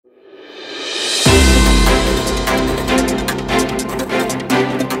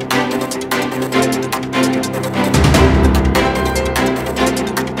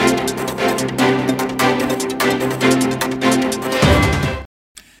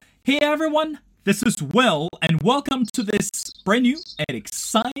Hey everyone, this is Will, and welcome to this brand new and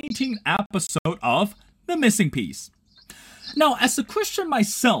exciting episode of The Missing Piece. Now, as a Christian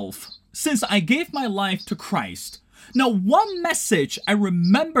myself, since I gave my life to Christ, now one message I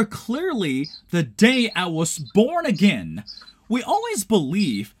remember clearly the day I was born again. We always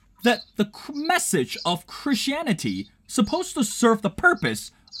believe that the message of Christianity is supposed to serve the purpose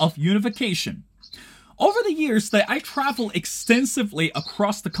of unification. Over the years that I travel extensively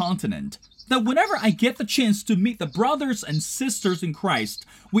across the continent, that whenever I get the chance to meet the brothers and sisters in Christ,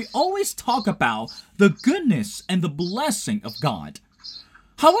 we always talk about the goodness and the blessing of God.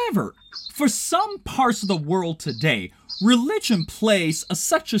 However, for some parts of the world today, religion plays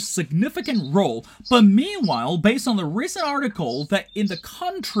such a significant role, but meanwhile, based on the recent article that in the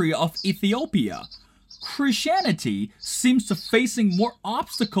country of Ethiopia, Christianity seems to facing more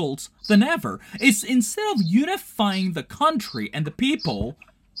obstacles than ever. It's instead of unifying the country and the people,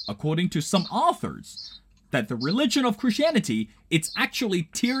 according to some authors, that the religion of Christianity, it's actually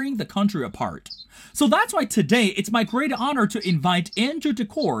tearing the country apart. So that's why today it's my great honor to invite Andrew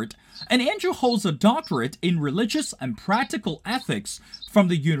Decort, and Andrew holds a doctorate in religious and practical ethics from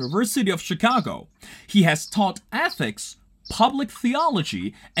the University of Chicago. He has taught ethics, public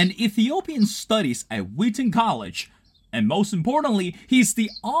theology, and Ethiopian studies at Wheaton College. And most importantly, he's the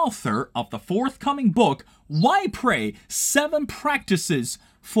author of the forthcoming book, Why Pray? 7 Practices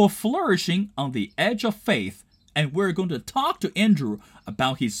for Flourishing on the Edge of Faith. And we're going to talk to Andrew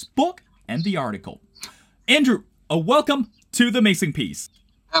about his book and the article. Andrew, welcome to The Missing Piece.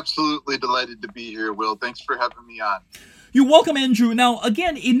 Absolutely delighted to be here, Will. Thanks for having me on. You're welcome, Andrew. Now,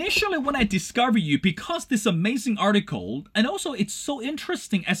 again, initially when I discovered you, because this amazing article, and also it's so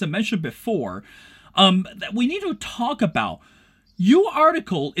interesting, as I mentioned before, that we need to talk about. Your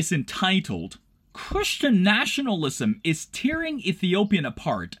article is entitled, Christian Nationalism is Tearing Ethiopian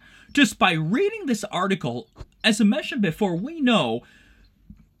Apart. Just by reading this article, as I mentioned before, we know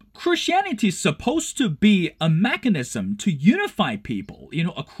Christianity is supposed to be a mechanism to unify people,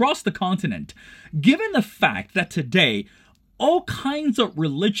 across the continent. Given the fact that today, all kinds of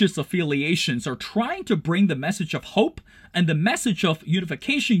religious affiliations are trying to bring the message of hope and the message of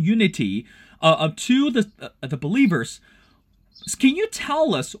unification, unity to the believers. Can you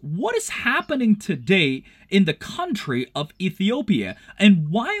tell us what is happening today in the country of Ethiopia, and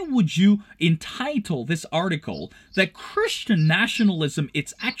why would you entitle this article that Christian nationalism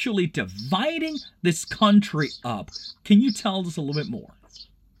is actually dividing this country up? Can you tell us a little bit more?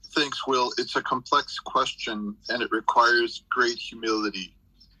 Thanks, Will. It's a complex question, and it requires great humility.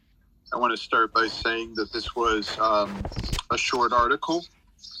 I want to start by saying that this was a short article.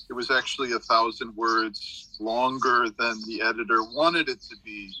 It was actually 1,000 words longer than the editor wanted it to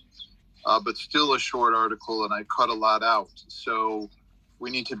be, but still a short article, and I cut a lot out. So we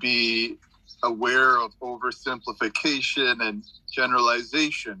need to be aware of oversimplification and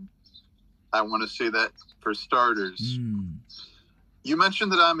generalization. I want to say that for starters. You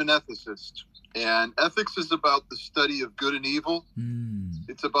mentioned that I'm an ethicist, and ethics is about the study of good and evil.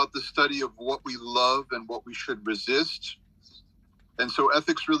 It's about the study of what we love and what we should resist. And so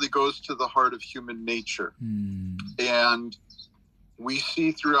ethics really goes to the heart of human nature. And we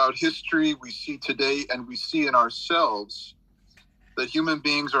see throughout history, we see today, and we see in ourselves that human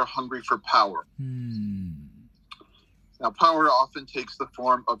beings are hungry for power. Now, power often takes the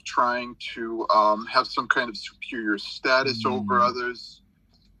form of trying to have some kind of superior status over others,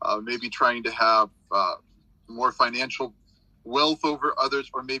 maybe trying to have more financial wealth over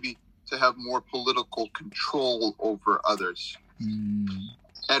others, or maybe to have more political control over others.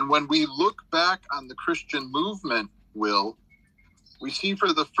 And when we look back on the Christian movement, Will, we see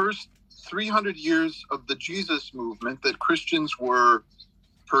for the first 300 years of the Jesus movement that Christians were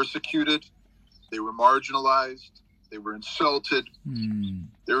persecuted, they were marginalized, they were insulted.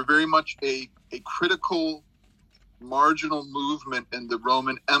 They were very much a critical, marginal movement in the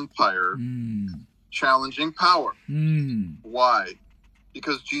Roman Empire, challenging power. Why?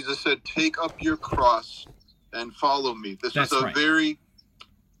 Because Jesus said, take up your cross and follow me. This was a very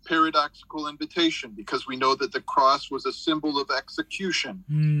paradoxical invitation, because we know that the cross was a symbol of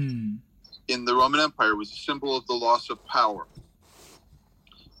execution in the Roman Empire. It was a symbol of the loss of power.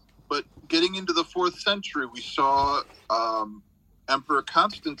 But getting into the 4th century, we saw Emperor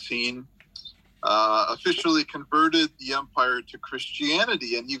Constantine officially converted the empire to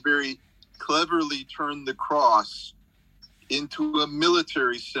Christianity, and he very cleverly turned the cross into a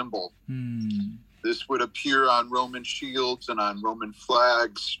military symbol. This would appear on Roman shields and on Roman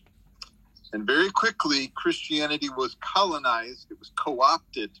flags. And very quickly, Christianity was colonized, it was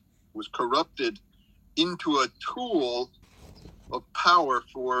co-opted, was corrupted into a tool of power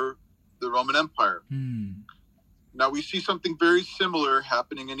for the Roman Empire. Now we see something very similar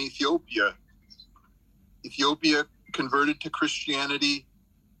happening in Ethiopia. Ethiopia converted to Christianity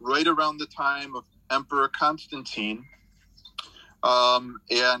right around the time of Emperor Constantine.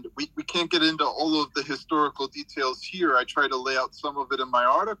 And we can't get into all of the historical details here. I try to lay out some of it in my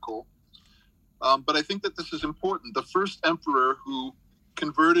article. But I think that this is important. The first emperor who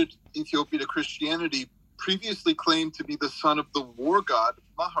converted Ethiopia to Christianity previously claimed to be the son of the war god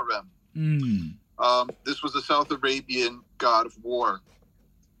Maharem. This was a South Arabian god of war.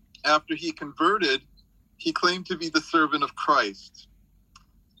 After he converted, he claimed to be the servant of Christ.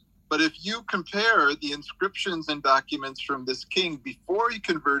 But if you compare the inscriptions and documents from this king before he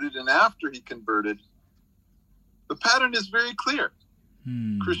converted and after he converted, the pattern is very clear.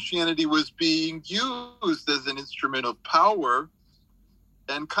 Christianity was being used as an instrument of power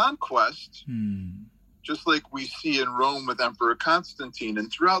and conquest, just like we see in Rome with Emperor Constantine.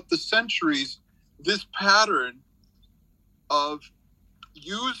 And throughout the centuries, this pattern of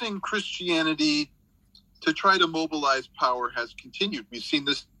using Christianity to try to mobilize power has continued. We've seen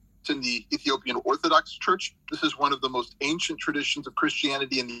this in the Ethiopian Orthodox Church. This is one of the most ancient traditions of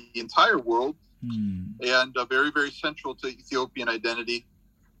Christianity in the entire world, and very, very central to Ethiopian identity.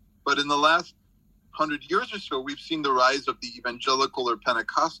 But in the last 100 years or so, we've seen the rise of the evangelical or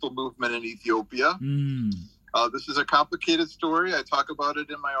Pentecostal movement in Ethiopia. This is a complicated story. I talk about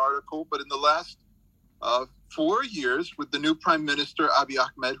it in my article. But in the last 4 years, with the new Prime Minister, Abiy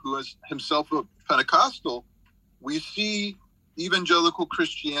Ahmed, who is himself a Pentecostal, we see evangelical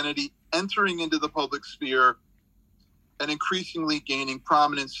Christianity entering into the public sphere and increasingly gaining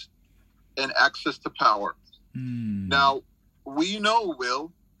prominence and access to power. Now, we know,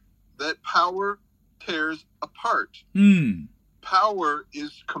 Will, that power tears apart. Power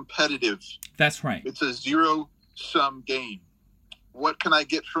is competitive. That's right. It's a zero-sum game. What can I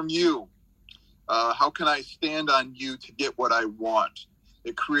get from you? How can I stand on you to get what I want?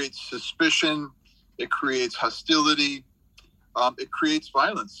 It creates suspicion. It creates hostility. It creates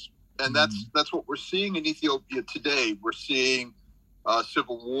violence. And that's what we're seeing in Ethiopia today. We're seeing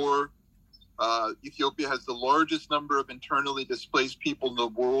civil war. Ethiopia has the largest number of internally displaced people in the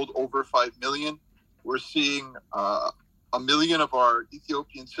world, over 5 million. We're seeing 1 million of our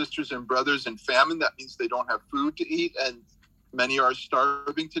Ethiopian sisters and brothers in famine. That means they don't have food to eat, and many are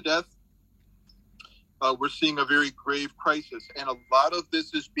starving to death. We're seeing a very grave crisis, and a lot of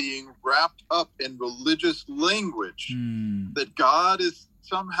this is being wrapped up in religious language that God is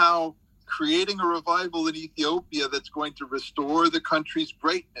somehow creating a revival in Ethiopia that's going to restore the country's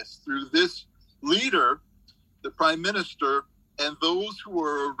greatness through this leader, the prime minister, and those who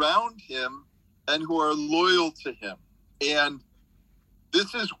are around him and who are loyal to him. And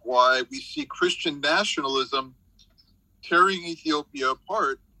this is why we see Christian nationalism tearing Ethiopia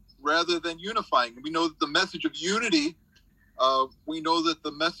apart rather than unifying. We know that the message of unity, in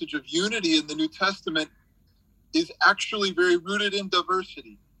the New Testament is actually very rooted in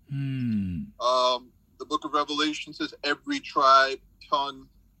diversity. The book of Revelation says every tribe, tongue,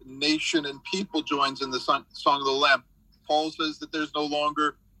 nation, and people joins in the Song of the Lamb. Paul says that there's no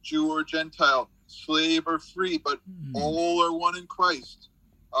longer Jew or Gentile, slave or free, but all are one in Christ.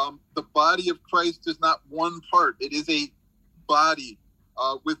 The body of Christ is not one part. It is a body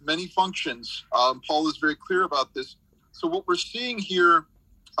with many functions. Paul is very clear about this. So what we're seeing here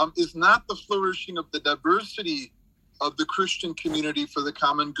is not the flourishing of the diversity of the Christian community for the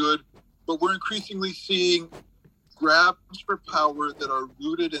common good, but we're increasingly seeing grabs for power that are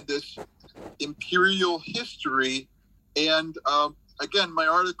rooted in this imperial history. And again, my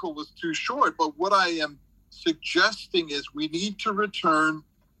article was too short, but what I am suggesting is we need to return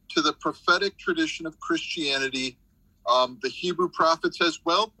to the prophetic tradition of Christianity, the Hebrew prophets as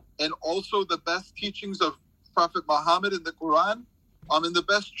well, and also the best teachings of Prophet Muhammad in the Quran, and the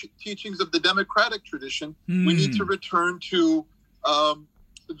best teachings of the democratic tradition. We need to return to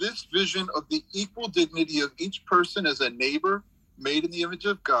this vision of the equal dignity of each person as a neighbor made in the image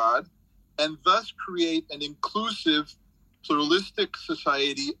of God, and thus create an inclusive, pluralistic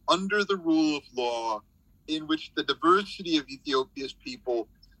society under the rule of law in which the diversity of Ethiopia's people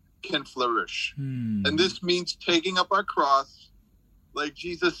can flourish. And this means taking up our cross, like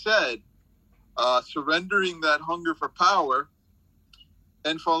Jesus said, surrendering that hunger for power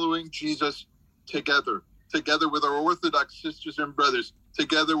and following Jesus together with our Orthodox sisters and brothers,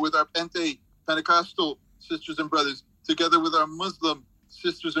 together with our Pentecostal sisters and brothers, together with our Muslim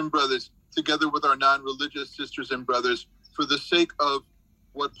sisters and brothers, together with our non-religious sisters and brothers, for the sake of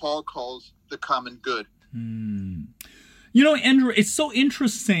what Paul calls the common good. You know, Andrew, it's so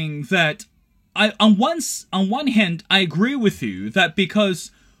interesting that on one hand, I agree with you that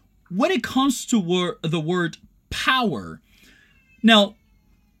because when it comes to the word power, now,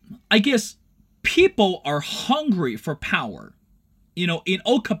 I guess people are hungry for power, in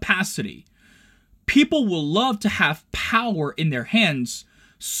all capacity. People will love to have power in their hands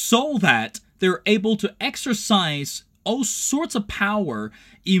so that they're able to exercise all sorts of power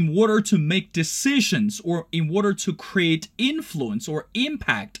in order to make decisions or in order to create influence or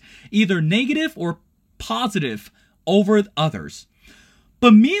impact, either negative or positive, over others.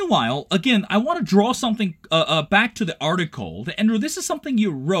 But meanwhile, again, I want to draw something back to the article. Andrew, this is something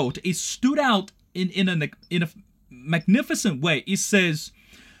you wrote. It stood out in a magnificent way. It says,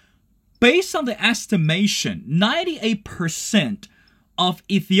 based on the estimation, 98% of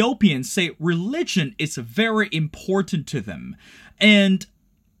Ethiopians say religion is very important to them. And,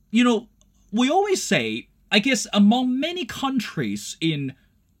 we always say, I guess among many countries in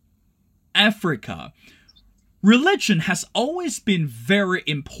Africa, religion has always been very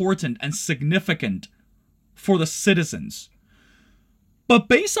important and significant for the citizens. But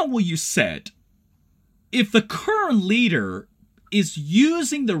based on what you said, if the current leader is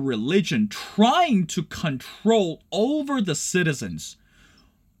using the religion trying to control over the citizens,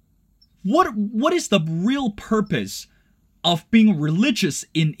 what is the real purpose of being religious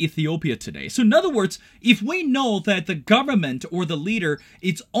in Ethiopia today? So in other words, if we know that the government or the leader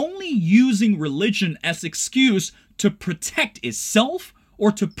is only using religion as excuse to protect itself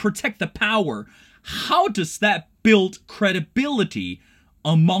or to protect the power, how does that build credibility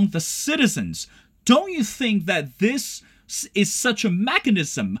among the citizens? Don't you think that this is such a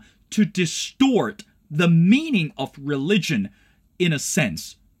mechanism to distort the meaning of religion in a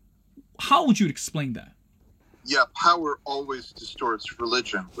sense? How would you explain that? Yeah, power always distorts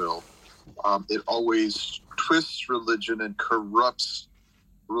religion, Will. It always twists religion and corrupts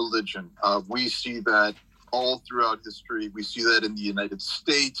religion. We see that all throughout history. We see that in the United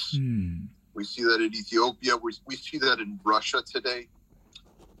States. We see that in Ethiopia. We see that in Russia today.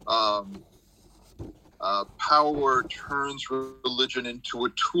 Power turns religion into a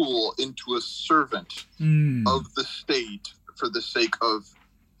tool, into a servant of the state for the sake of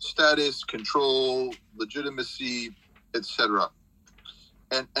status, control, legitimacy, etc.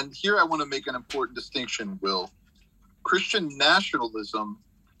 And here I want to make an important distinction, Will. Christian nationalism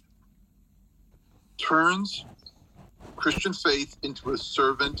turns Christian faith into a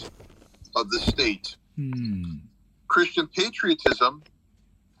servant of the state. Christian patriotism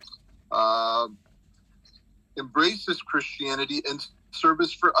embraces Christianity in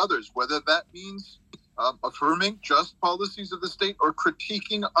service for others, whether that means affirming just policies of the state or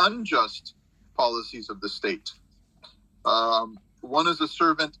critiquing unjust policies of the state. One is a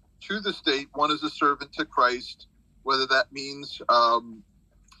servant to the state, one is a servant to Christ, whether that means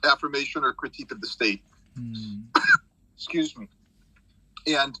affirmation or critique of the state. Excuse me.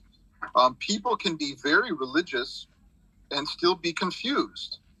 And people can be very religious and still be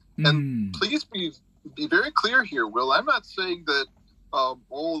confused. And please be very clear here, Will. I'm not saying that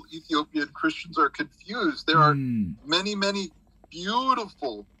all Ethiopian Christians are confused. There are many, many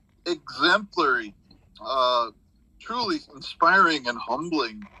beautiful, exemplary, truly inspiring and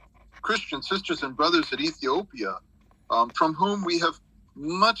humbling Christian sisters and brothers in Ethiopia, from whom we have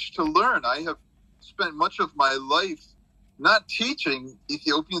much to learn. I have spent much of my life not teaching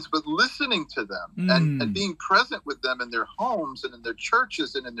Ethiopians, but listening to them and being present with them in their homes and in their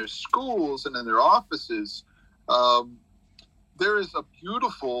churches and in their schools and in their offices. There is a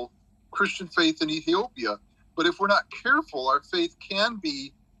beautiful Christian faith in Ethiopia, but if we're not careful, our faith can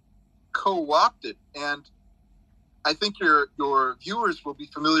be co-opted. And I think your viewers will be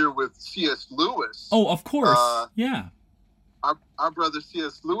familiar with C.S. Lewis. Oh, of course. Yeah. Our brother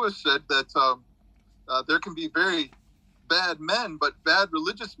C.S. Lewis said that there can be very bad men, but bad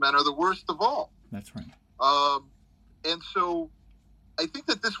religious men are the worst of all. That's right. And so I think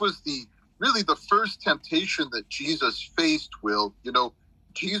that this was really the first temptation that Jesus faced, Will.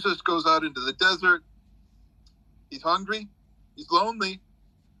 Jesus goes out into the desert. He's hungry. He's lonely.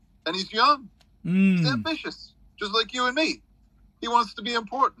 And he's young. He's ambitious, just like you and me. He wants to be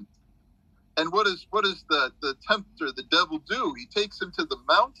important. And what does the tempter, the devil, do? He takes him to the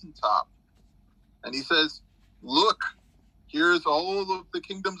mountaintop. And he says, look, here's all of the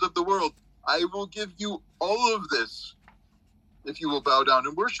kingdoms of the world. I will give you all of this if you will bow down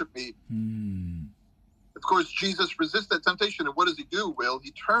and worship me. Of course, Jesus resists that temptation. And what does he do, Will?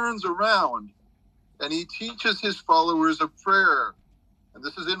 He turns around and he teaches his followers a prayer. And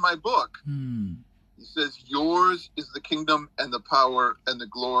this is in my book. He says, yours is the kingdom and the power and the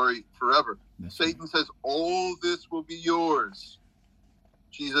glory forever. That's Satan says, all this will be yours.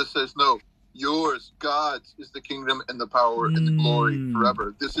 Jesus says, no, Yours, God's, is the kingdom and the power and the glory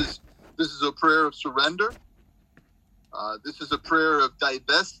forever. This is a prayer of surrender. This is a prayer of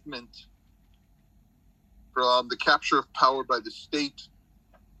divestment from the capture of power by the state.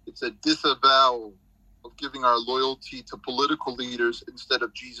 It's a disavowal of giving our loyalty to political leaders instead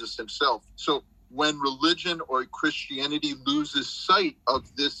of Jesus himself. So when religion or Christianity loses sight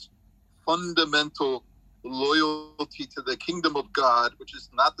of this fundamental loyalty to the kingdom of God, which is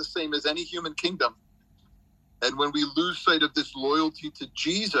not the same as any human kingdom, and when we lose sight of this loyalty to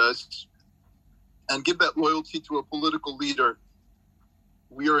Jesus and give that loyalty to a political leader,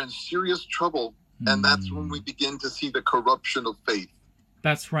 we are in serious trouble. And that's when we begin to see the corruption of faith.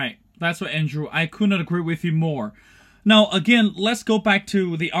 That's right. That's what, Andrew. I couldn't agree with you more. Now, again, let's go back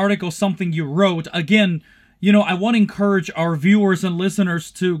to the article, something you wrote. Again, you know, I want to encourage our viewers and listeners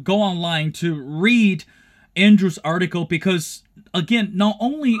to go online to read Andrew's article because, again, not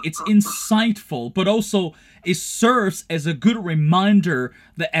only it's insightful, but also it serves as a good reminder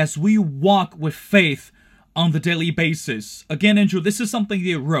that as we walk with faith on the daily basis. Again, Andrew, this is something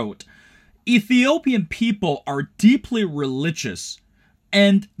you wrote. Ethiopian people are deeply religious,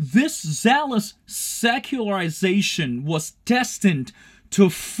 and this zealous secularization was destined to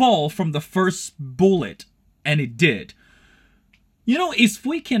fall from the first bullet, and it did. You know, if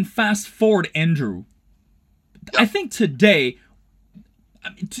we can fast forward, Andrew, I think today,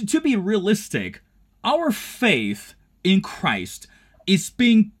 to be realistic, our faith in Christ is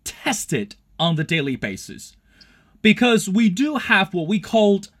being tested on the daily basis. Because we do have what we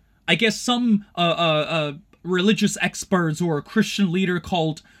called, I guess some religious experts or a Christian leader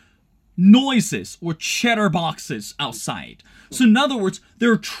called noises or chatterboxes outside. So in other words,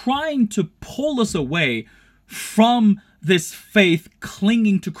 they're trying to pull us away from this faith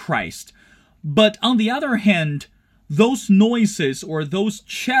clinging to Christ. But on the other hand, those noises or those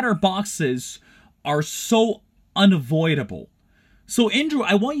chatterboxes are so unavoidable. So Andrew,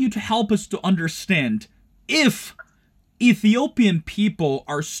 I want you to help us to understand, if Ethiopian people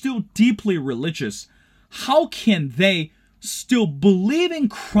are still deeply religious, how can they still believe in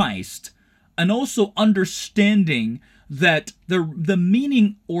Christ and also understanding that the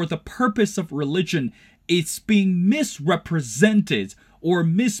meaning or the purpose of religion is being misrepresented or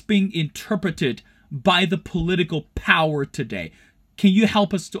being interpreted by the political power today? Can you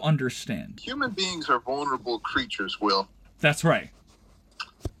help us to understand? Human beings are vulnerable creatures, Will. That's right.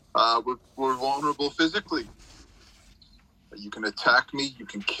 We're vulnerable physically. You can attack me. You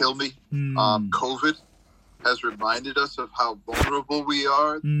can kill me. COVID has reminded us of how vulnerable we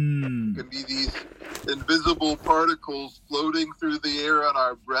are. There can be these invisible particles floating through the air on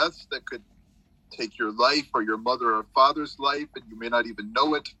our breaths that could take your life or your mother or father's life, and you may not even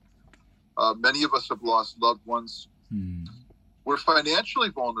know it. Many of us have lost loved ones. We're financially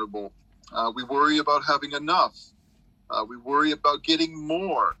vulnerable. We worry about having enough. We worry about getting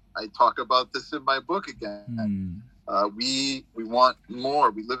more. I talk about this in my book again. We want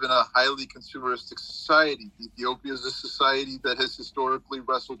more. We live in a highly consumeristic society. Ethiopia is a society that has historically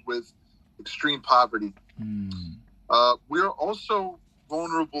wrestled with extreme poverty. We're also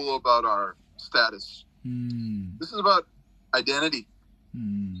vulnerable about our status. This is about identity.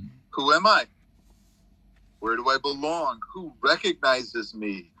 Who am I? Where do I belong? Who recognizes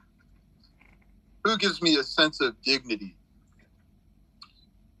me? Who gives me a sense of dignity?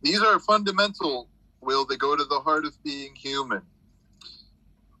 These are fundamental, Will. They go to the heart of being human.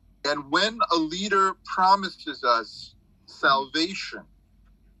 And when a leader promises us salvation,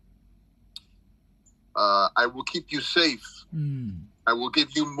 I will keep you safe. I will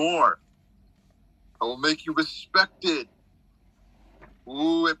give you more. I will make you respected.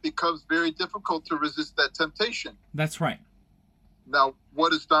 Ooh, it becomes very difficult to resist that temptation. That's right. Now,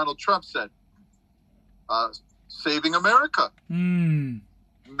 what has Donald Trump said? Saving America.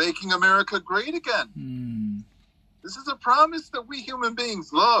 Making America great again. This is a promise that we human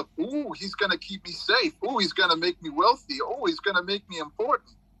beings love. Ooh, he's going to keep me safe. Ooh, he's going to make me wealthy. Oh, he's going to make me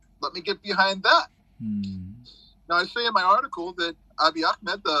important. Let me get behind that. Now, I say in my article that Abiy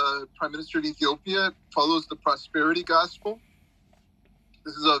Ahmed, the Prime Minister of Ethiopia, follows the prosperity gospel.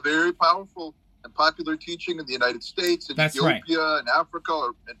 This is a very powerful and popular teaching in the United States, in Ethiopia, in Africa,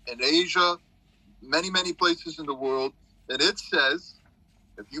 or in Asia, many, many places in the world. And it says,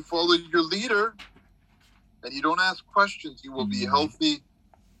 if you follow your leader and you don't ask questions, you will be healthy,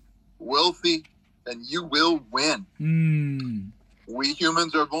 wealthy, and you will win. We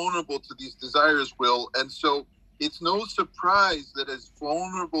humans are vulnerable to these desires, Will. And so it's no surprise that as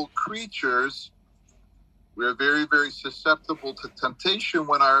vulnerable creatures, we're very, very susceptible to temptation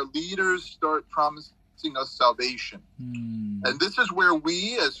when our leaders start promising promising us salvation. And this is where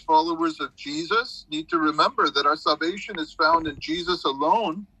we, as followers of Jesus, need to remember that our salvation is found in Jesus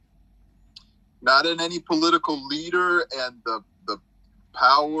alone, not in any political leader and the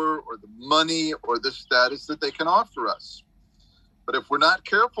power or the money or the status that they can offer us. But if we're not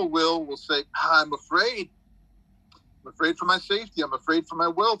careful, we'll say, I'm afraid. I'm afraid for my safety. I'm afraid for my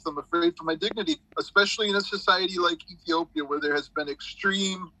wealth. I'm afraid for my dignity, especially in a society like Ethiopia, where there has been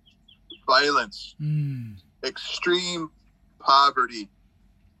extreme violence, extreme poverty,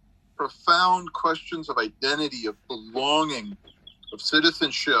 profound questions of identity, of belonging, of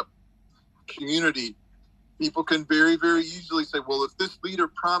citizenship, community. People can very, very easily say, well, if this leader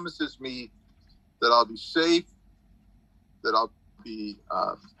promises me that I'll be safe, that I'll be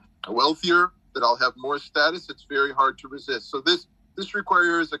wealthier, that I'll have more status, it's very hard to resist. So this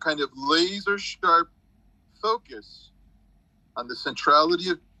requires a kind of laser sharp focus on the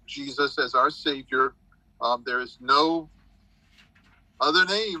centrality of Jesus as our Savior. There is no other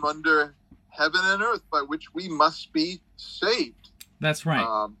name under heaven and earth by which we must be saved. That's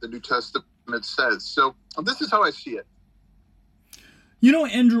right. The New Testament says. So this is how I see it. You know,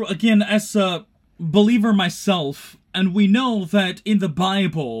 Andrew, again, as a believer myself, and we know that in the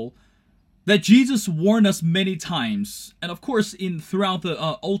Bible that Jesus warned us many times, and of course throughout the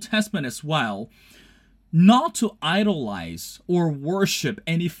Old Testament as well, not to idolize or worship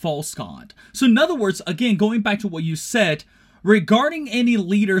any false god. So in other words, again, going back to what you said regarding any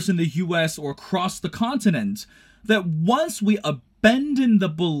leaders in the US or across the continent, that once we abandon the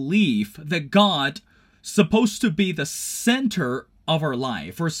belief that God supposed to be the center of our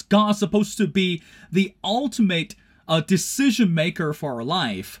life, or is God supposed to be the ultimate decision maker for our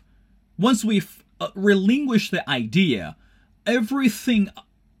life, once we've relinquished the idea, everything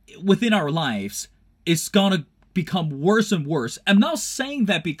within our lives is gonna become worse and worse. I'm not saying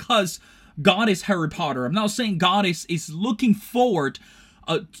that because God is Harry Potter. I'm not saying God is looking forward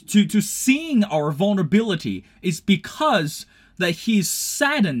to seeing our vulnerability. It's because that He's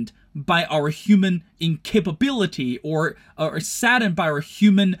saddened by our human incapability, or saddened by our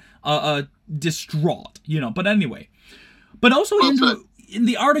human distraught, But anyway, but also, Andrew, in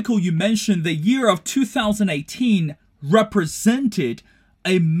the article you mentioned, the year of 2018 represented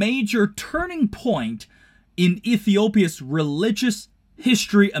a major turning point in Ethiopia's religious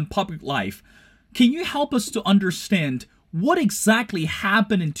history and public life. Can you help us to understand what exactly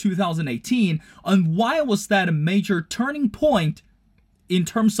happened in 2018, and why was that a major turning point in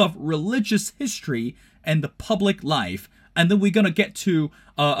terms of religious history and the public life? And then we're going to get to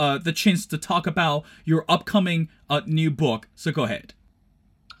the chance to talk about your upcoming new book. So go ahead.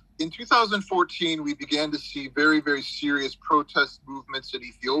 In 2014, we began to see very, very serious protest movements in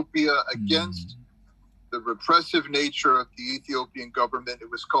Ethiopia against the repressive nature of the Ethiopian government.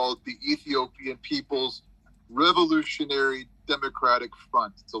 It was called the Ethiopian People's Revolutionary Democratic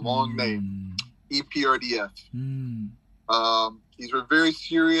Front. It's a long name, EPRDF. These were very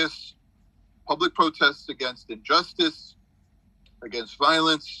serious public protests against injustice, against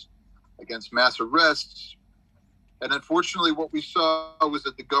violence, against mass arrests. And unfortunately, what we saw was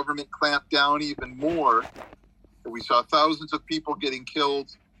that the government clamped down even more. We saw thousands of people getting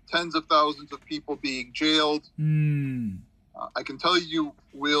killed, tens of thousands of people being jailed. I can tell you,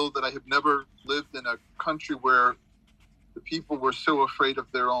 Will, that I have never lived in a country where the people were so afraid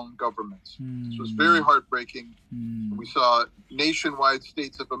of their own governments. This was very heartbreaking. We saw nationwide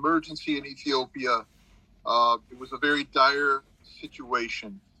states of emergency in Ethiopia. It was a very dire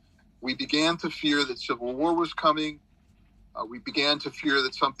situation. We began to fear that civil war was coming. We began to fear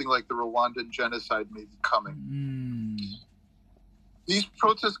that something like the Rwandan genocide may be coming. These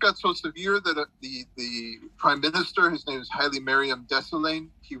protests got so severe that the prime minister, his name is Haile Mariam Desalegn,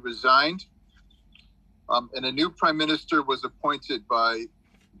 he resigned. And a new prime minister was appointed by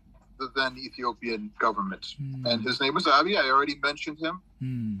the then Ethiopian government. And his name was Abiy. I already mentioned him.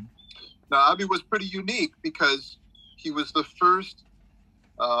 Now, Abiy was pretty unique because he was the first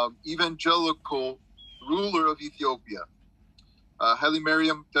evangelical ruler of Ethiopia. Haile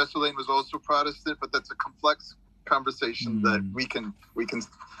Mariam Desalegn was also Protestant, but that's a complex conversation that we can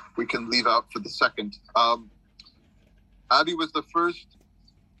leave out for the second. Abiy was the first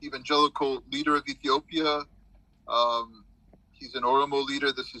evangelical leader of Ethiopia. He's an Oromo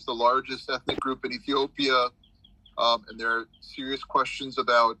leader. This is the largest ethnic group in Ethiopia. And there are serious questions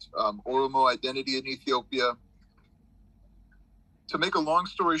about Oromo identity in Ethiopia. To make a long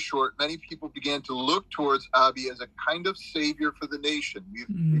story short, many people began to look towards Abiy as a kind of savior for the nation.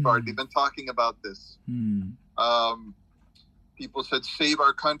 We've already been talking about this. People said, save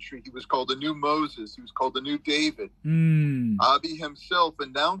our country. He was called the new Moses. He was called the new David. Abiy himself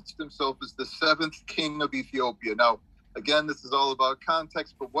announced himself as the 7th king of Ethiopia. Now, again, this is all about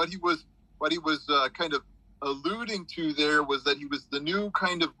context, but what he was kind of alluding to there was that he was the new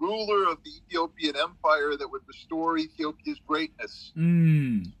kind of ruler of the Ethiopian empire that would restore Ethiopia's greatness.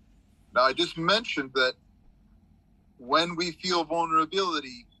 Now, I just mentioned that when we feel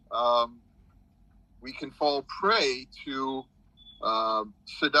vulnerability, we can fall prey to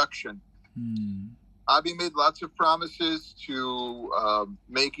seduction. Abiy made lots of promises to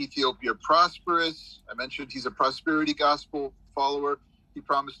make Ethiopia prosperous. I mentioned he's a prosperity gospel follower. He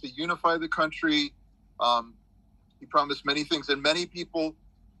promised to unify the country. He promised many things, and many people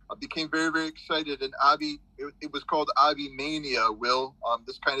became very, very excited. And Abiy, it was called Abiy mania, Will,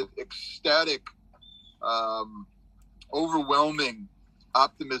 this kind of ecstatic, overwhelming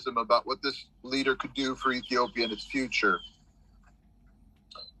optimism about what this leader could do for Ethiopia and its future.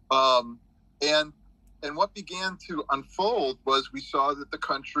 And what began to unfold was we saw that the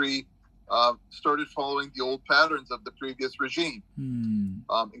country started following the old patterns of the previous regime,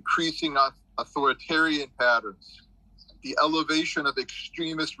 increasing authoritarian patterns, the elevation of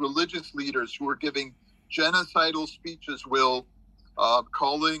extremist religious leaders who were giving genocidal speeches, Will,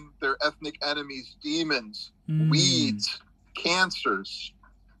 calling their ethnic enemies demons, weeds, cancers,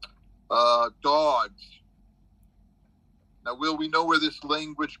 dogs. Now, Will, we know where this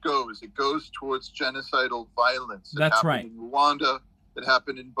language goes. It goes towards genocidal violence. That's happened right. In Rwanda. It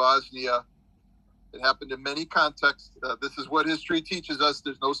happened in Bosnia. It happened in many contexts. This is what history teaches us.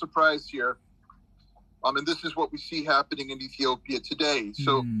 There's no surprise here. And this is what we see happening in Ethiopia today.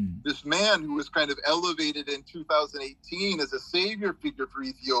 So this man who was kind of elevated in 2018 as a savior figure for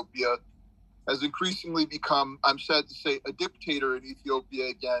Ethiopia has increasingly become, I'm sad to say, a dictator in Ethiopia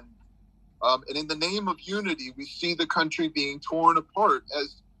again. And in the name of unity, we see the country being torn apart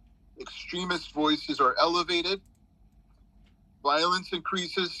as extremist voices are elevated, violence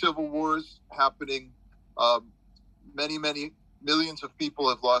increases, civil wars happening. Many, many millions of people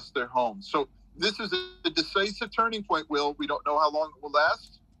have lost their homes. So this is a decisive turning point, Will. We don't know how long it will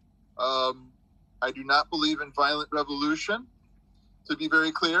last. I do not believe in violent revolution, to be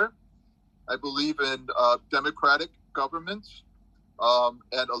very clear. I believe in democratic governments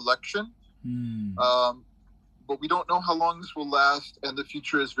and election. But we don't know how long this will last, and the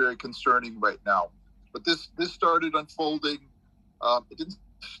future is very concerning right now. But this started unfolding. It didn't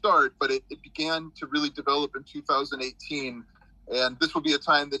start, but it began to really develop in 2018. And this will be a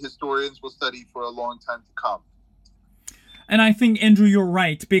time that historians will study for a long time to come. And I think, Andrew, you're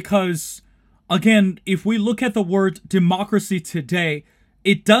right, because, again, if we look at the word democracy today,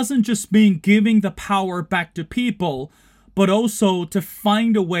 it doesn't just mean giving the power back to people, but also to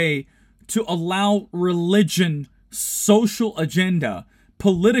find a way to allow religion, social agenda,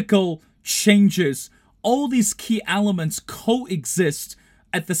 political changes, all these key elements coexist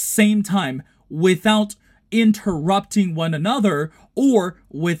at the same time without interrupting one another or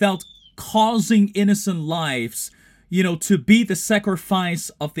without causing innocent lives, to be the sacrifice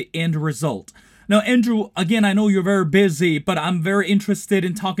of the end result. Now, Andrew, again, I know you're very busy, but I'm very interested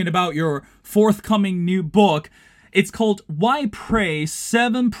in talking about your forthcoming new book. It's called Why Pray?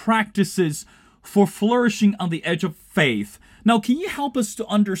 7 Practices for Flourishing on the Edge of Faith. Now, can you help us to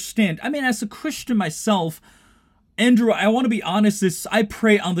understand? I mean, as a Christian myself, Andrew, I want to be honest, I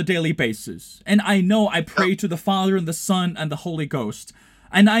pray on the daily basis. And I know I pray to the Father and the Son and the Holy Ghost.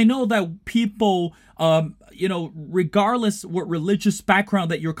 And I know that people, regardless what religious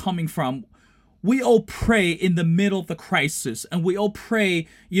background that you're coming from, we all pray in the middle of the crisis. And we all pray,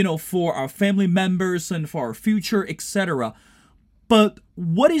 for our family members and for our future, etc. But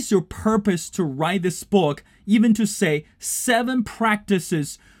what is your purpose to write this book, even to say 7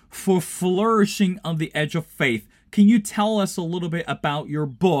 practices for flourishing on the edge of faith? Can you tell us a little bit about your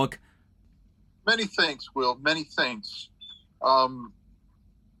book? Many thanks, Will. Many thanks.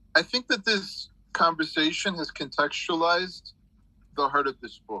 I think that this conversation has contextualized the heart of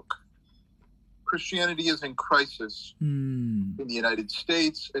this book. Christianity is in crisis in the United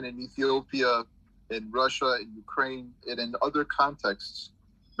States and in Ethiopia, in Russia, in Ukraine, and in other contexts.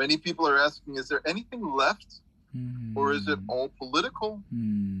 Many people are asking, is there anything left? Or is it all political?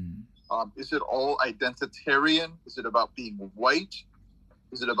 Is it all identitarian? Is it about being white?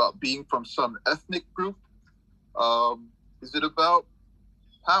 Is it about being from some ethnic group? Is it about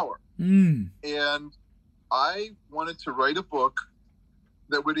power? And I wanted to write a book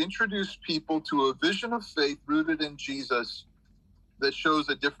that would introduce people to a vision of faith rooted in Jesus that shows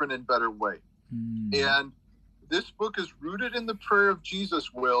a different and better way. And this book is rooted in the prayer of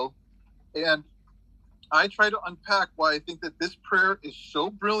Jesus, Will. And I try to unpack why I think that this prayer is so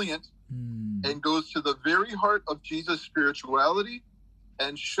brilliant and goes to the very heart of Jesus' spirituality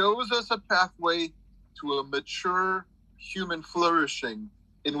and shows us a pathway to a mature human flourishing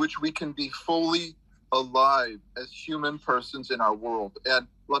in which we can be fully alive as human persons in our world. And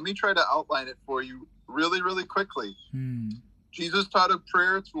let me try to outline it for you really, really quickly. Jesus taught a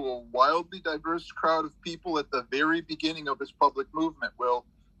prayer to a wildly diverse crowd of people at the very beginning of his public movement. Well,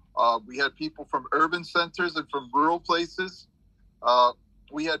 we had people from urban centers and from rural places.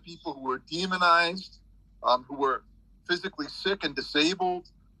 We had people who were demonized, who were physically sick and disabled.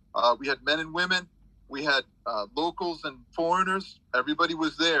 We had men and women. We had locals and foreigners. Everybody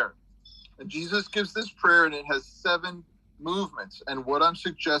was there. And Jesus gives this prayer, and it has 7 movements. And what I'm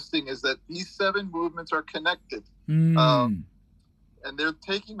suggesting is that these 7 movements are connected. And they're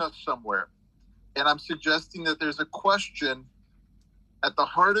taking us somewhere. And I'm suggesting that there's a question at the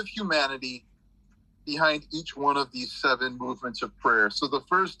heart of humanity behind each one of these 7 movements of prayer. So the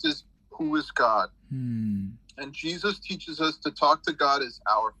first is, who is God? And Jesus teaches us to talk to God as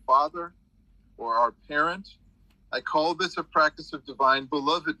our Father or our parent. I call this a practice of divine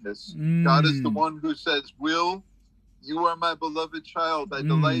belovedness. God is the one who says, Will, you are my beloved child. I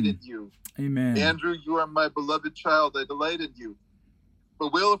delight in you. Amen. Andrew, you are my beloved child. I delight in you.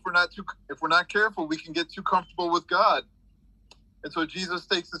 But Will, if we're not careful, we can get too comfortable with God. And so Jesus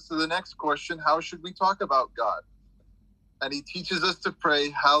takes us to the next question: how should we talk about God? And he teaches us to pray,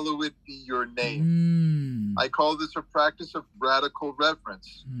 hallowed be your name. I call this a practice of radical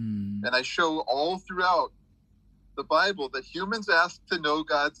reverence. And I show all throughout the Bible that humans ask to know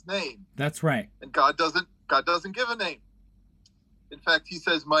God's name. That's right. And God doesn't give a name. In fact, he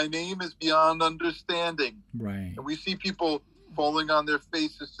says, my name is beyond understanding. Right. And we see people falling on their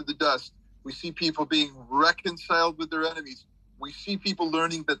faces to the dust. We see people being reconciled with their enemies. We see people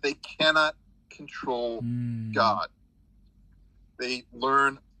learning that they cannot control God. They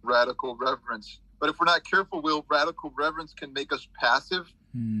learn radical reverence. But if we're not careful, Will, radical reverence can make us passive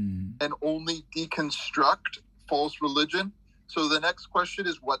and only deconstruct false religion. So the next question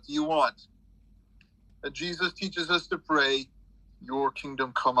is, what do you want? And Jesus teaches us to pray, your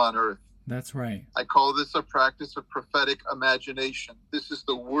kingdom come on earth. That's right. I call this a practice of prophetic imagination. This is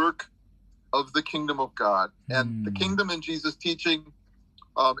the work of the kingdom of God. And the kingdom in Jesus' teaching,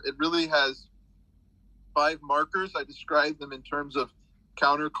 it really has 5 markers. I describe them in terms of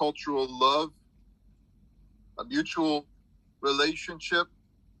countercultural love, a mutual relationship,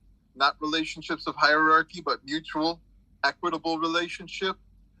 not relationships of hierarchy, but mutual, equitable relationship,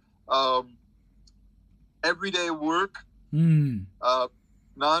 everyday work,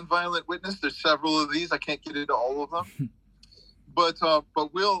 nonviolent witness. There's several of these. I can't get into all of them. But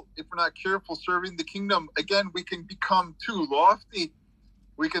Will, if we're not careful serving the kingdom, again, we can become too lofty.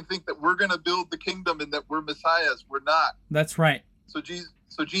 We can think that we're going to build the kingdom and that we're messiahs. We're not. That's right. So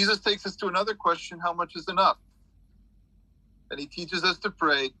Jesus takes us to another question: how much is enough? And he teaches us to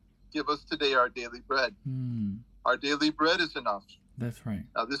pray, give us today our daily bread. Our daily bread is enough. That's right.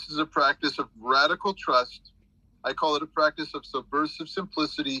 Now, this is a practice of radical trust. I call it a practice of subversive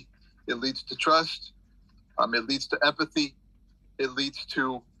simplicity. It leads to trust. It leads to empathy. It leads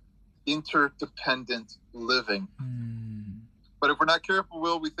to interdependent living. But if we're not careful,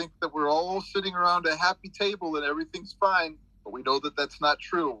 Will, we think that we're all sitting around a happy table and everything's fine, but we know that that's not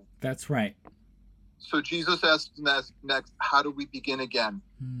true. That's right. So Jesus asks next, how do we begin again?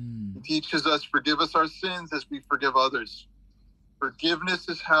 He teaches us, forgive us our sins as we forgive others. Forgiveness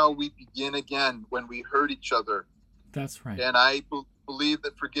is how we begin again when we hurt each other. That's right. And I believe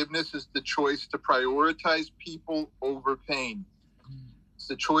that forgiveness is the choice to prioritize people over pain. It's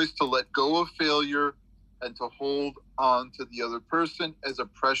the choice to let go of failure and to hold on to the other person as a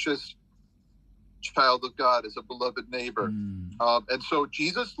precious child of God, as a beloved neighbor. And so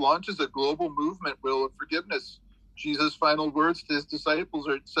Jesus launches a global movement, Will, of forgiveness. Jesus' final words to his disciples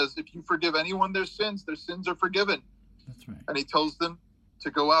says, if you forgive anyone their sins are forgiven. That's right. And he tells them to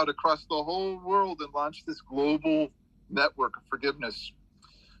go out across the whole world and launch this global network of forgiveness.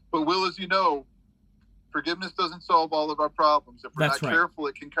 But Will, as you know, forgiveness doesn't solve all of our problems. If we're not careful,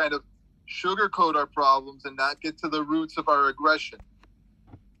 it can kind of sugarcoat our problems and not get to the roots of our aggression.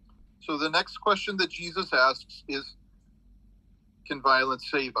 So the next question that Jesus asks is, can violence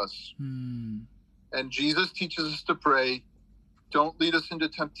save us? And Jesus teaches us to pray, don't lead us into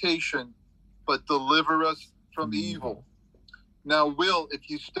temptation, but deliver us from evil. Now, Will, if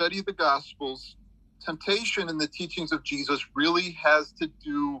you study the Gospels, temptation in the teachings of Jesus really has to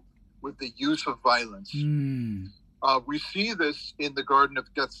do with the use of violence. We see this in the Garden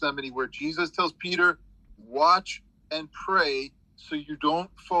of Gethsemane, where Jesus tells Peter, watch and pray so you don't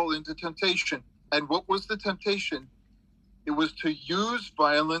fall into temptation. And what was the temptation? It was to use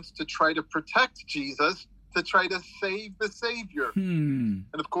violence to try to protect Jesus, to try to save the Savior. And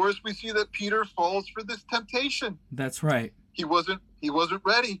of course, we see that Peter falls for this temptation. That's right. He wasn't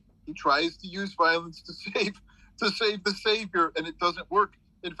ready. He tries to use violence to save the Savior, and it doesn't work.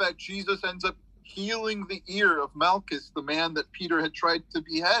 In fact, Jesus ends up healing the ear of Malchus, the man that Peter had tried to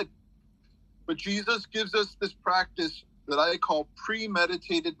behead. But Jesus gives us this practice that I call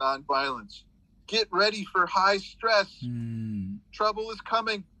premeditated nonviolence. Get ready for high stress. Trouble is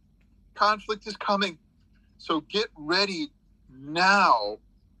coming. Conflict is coming. So get ready now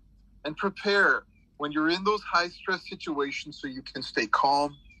and prepare when you're in those high stress situations so you can stay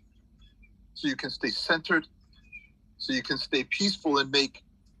calm, so you can stay centered, so you can stay peaceful and make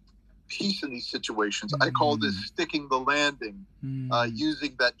peace in these situations. I call this sticking the landing,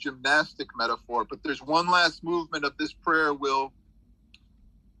 using that gymnastic metaphor. But there's one last movement of this prayer, Will.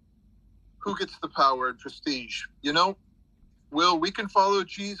 Who gets the power and prestige? You know, Will, we can follow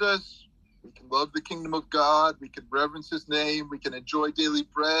Jesus. We can love the kingdom of God. We can reverence his name. We can enjoy daily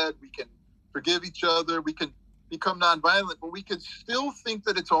bread. We can forgive each other. We can become nonviolent, but we can still think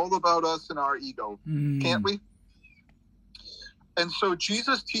that it's all about us and our ego. Can't we? And so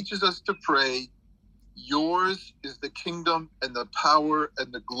Jesus teaches us to pray, yours is the kingdom and the power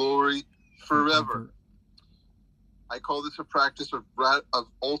and the glory forever. I call this a practice of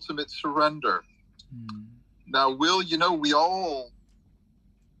ultimate surrender. Now, Will, you know, we want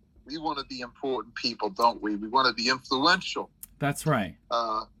to be important people, don't we? We want to be influential. That's right.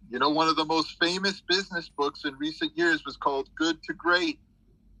 You know, one of the most famous business books in recent years was called Good to Great.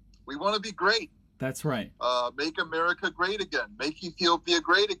 We want to be great. That's right. Make America great again. Make Ethiopia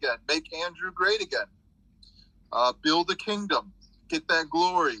great again. Make Andrew great again. Build a kingdom. Get that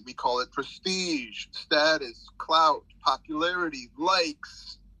glory. We call it prestige, status, clout, popularity,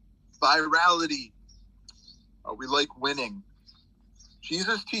 likes, virality. We like winning.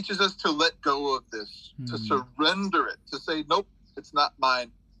 Jesus teaches us to let go of this, to surrender it, to say, nope, it's not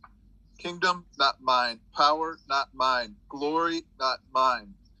mine. Kingdom, not mine. Power, not mine. Glory, not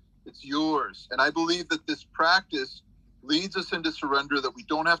mine. It's yours. And I believe that this practice leads us into surrender, that we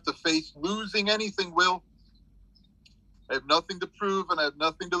don't have to face losing anything, Will. I have nothing to prove and I have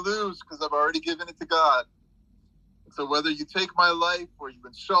nothing to lose because I've already given it to God. And so whether you take my life or you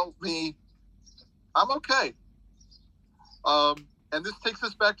insult me, I'm okay. And this takes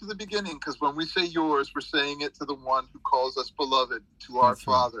us back to the beginning, because when we say yours, we're saying it to the one who calls us beloved, to our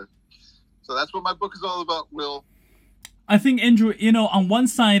Father. So that's what my book is all about, Will. I think, Andrew, you know, on one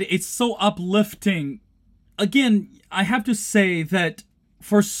side, it's so uplifting. Again, I have to say that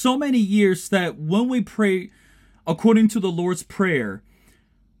for so many years that when we pray according to the Lord's Prayer,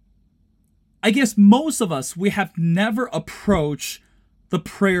 I guess most of us, we have never approached the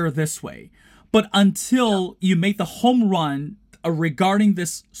prayer this way. But until you make the home run regarding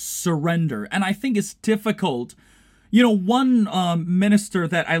this surrender, and I think it's difficult. You know, one minister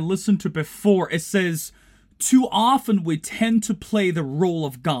that I listened to before, it says, too often we tend to play the role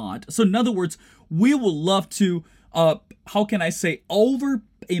of God. So in other words, we would love to, how can I say,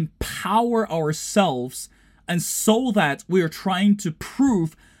 over-empower ourselves, and so that we are trying to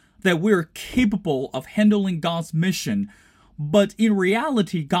prove that we are capable of handling God's mission. But in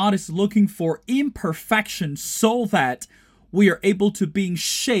reality, God is looking for imperfection so that we are able to being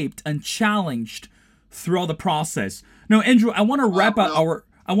shaped and challenged throughout the process. Now, Andrew, I want to wrap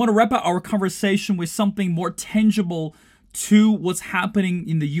up our conversation with something more tangible to what's happening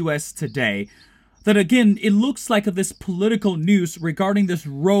in the U.S. today. That again, it looks like this political news regarding this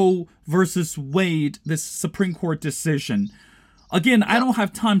Roe versus Wade, this Supreme Court decision. Again, I don't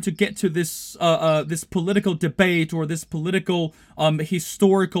have time to get to this this political debate or this political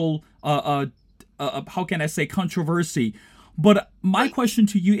historical how can I say controversy. But my question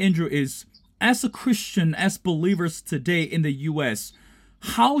to you, Andrew, is, as a Christian, as believers today in the U.S.,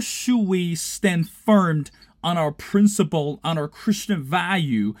 how should we stand firm on our principle, on our Christian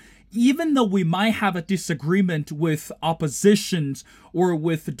value, even though we might have a disagreement with oppositions or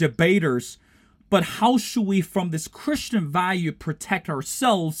with debaters? But how should we, from this Christian value, protect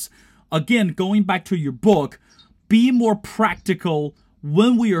ourselves? Again, going back to your book, be more practical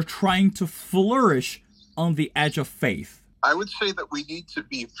when we are trying to flourish on the edge of faith. I would say that we need to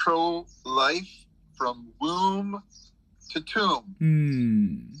be pro-life from womb to tomb.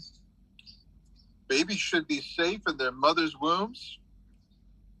 Babies should be safe in their mother's wombs,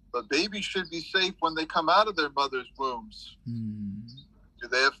 but babies should be safe when they come out of their mother's wombs. Do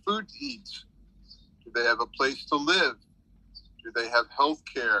they have food to eat? Do they have a place to live? Do they have health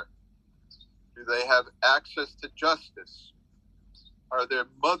care? Do they have access to justice? Are their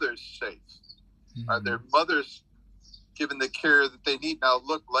mothers safe? Are their mothers given the care that they need? Now,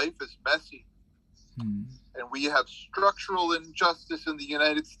 look, life is messy. And we have structural injustice in the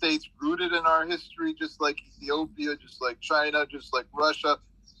United States rooted in our history, just like Ethiopia, just like China, just like Russia.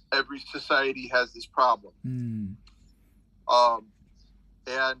 Every society has this problem.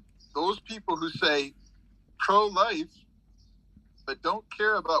 And those people who say pro-life, but don't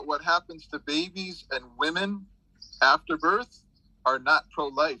care about what happens to babies and women after birth, are not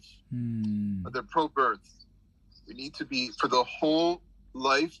pro-life. But they're pro-birth. We need to be for the whole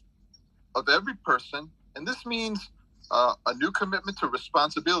life of every person. And this means a new commitment to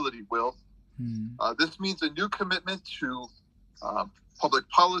responsibility, Will. This means a new commitment to public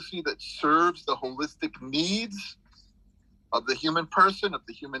policy that serves the holistic needs of the human person, of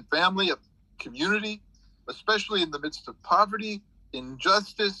the human family, of the community, especially in the midst of poverty,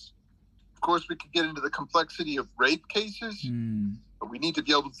 injustice. Of course, we could get into the complexity of rape cases, but we need to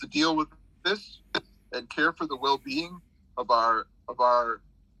be able to deal with this and care for the well-being of our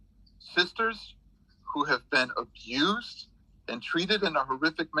sisters who have been abused and treated in a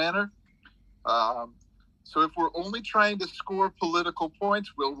horrific manner. So if we're only trying to score political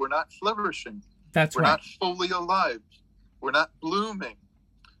points, Will, we're not flourishing. We're not fully alive. We're not blooming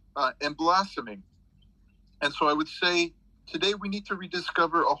and blossoming. And so I would say today we need to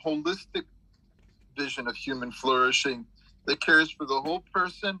rediscover a holistic vision of human flourishing that cares for the whole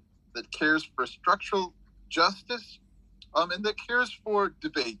person, that cares for structural justice, and that cares for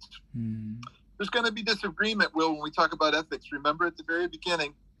debate. There's going to be disagreement, Will, when we talk about ethics. Remember at the very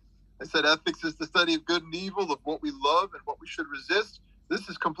beginning, I said ethics is the study of good and evil, of what we love and what we should resist. This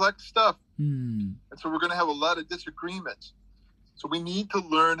is complex stuff. And so we're going to have a lot of disagreements. So we need to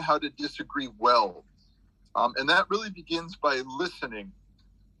learn how to disagree well. And that really begins by listening.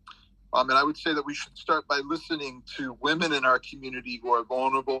 And I would say that we should start by listening to women in our community who are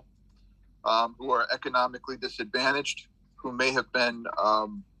vulnerable, who are economically disadvantaged, who may have been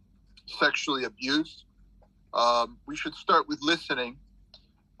sexually abused. We should start with listening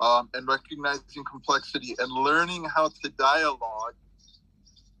and recognizing complexity and learning how to dialogue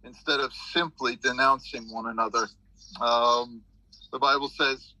instead of simply denouncing one another. The Bible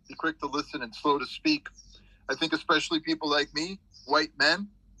says, be quick to listen and slow to speak. I think especially people like me, white men,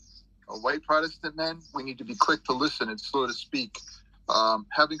 white Protestant men, we need to be quick to listen and slow to speak.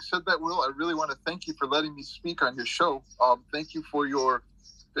 Having said that, Will, I really want to thank you for letting me speak on your show. Thank you for your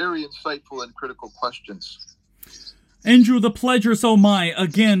very insightful and critical questions. Andrew, the pleasure is all mine.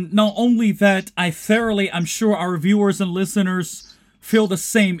 Again, not only that, I'm sure our viewers and listeners feel the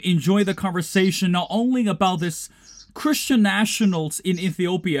same, enjoy the conversation, not only about this Christian nationals in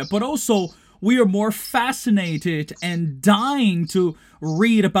Ethiopia, but also we are more fascinated and dying to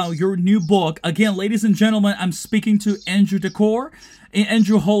read about your new book. Again, ladies and gentlemen, I'm speaking to Andrew Decort.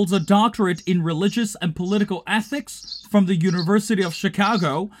 Andrew holds a doctorate in religious and political ethics from the University of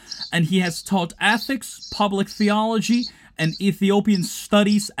Chicago, and he has taught ethics, public theology, and Ethiopian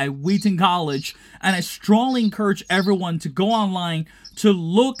studies at Wheaton College. And I strongly encourage everyone to go online to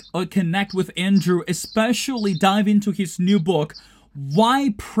look or connect with Andrew, especially dive into his new book,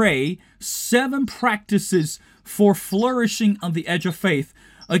 Why Pray? 7 Practices for Flourishing on the Edge of Faith.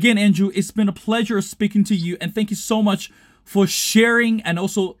 Again, Andrew, it's been a pleasure speaking to you, and thank you so much for sharing and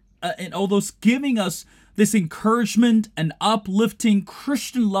also giving us this encouragement and uplifting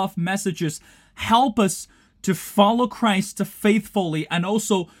Christian love messages. Help us to follow Christ faithfully and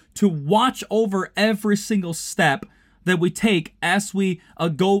also to watch over every single step that we take as we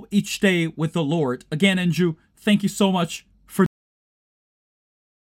go each day with the Lord. Again, Andrew, thank you so much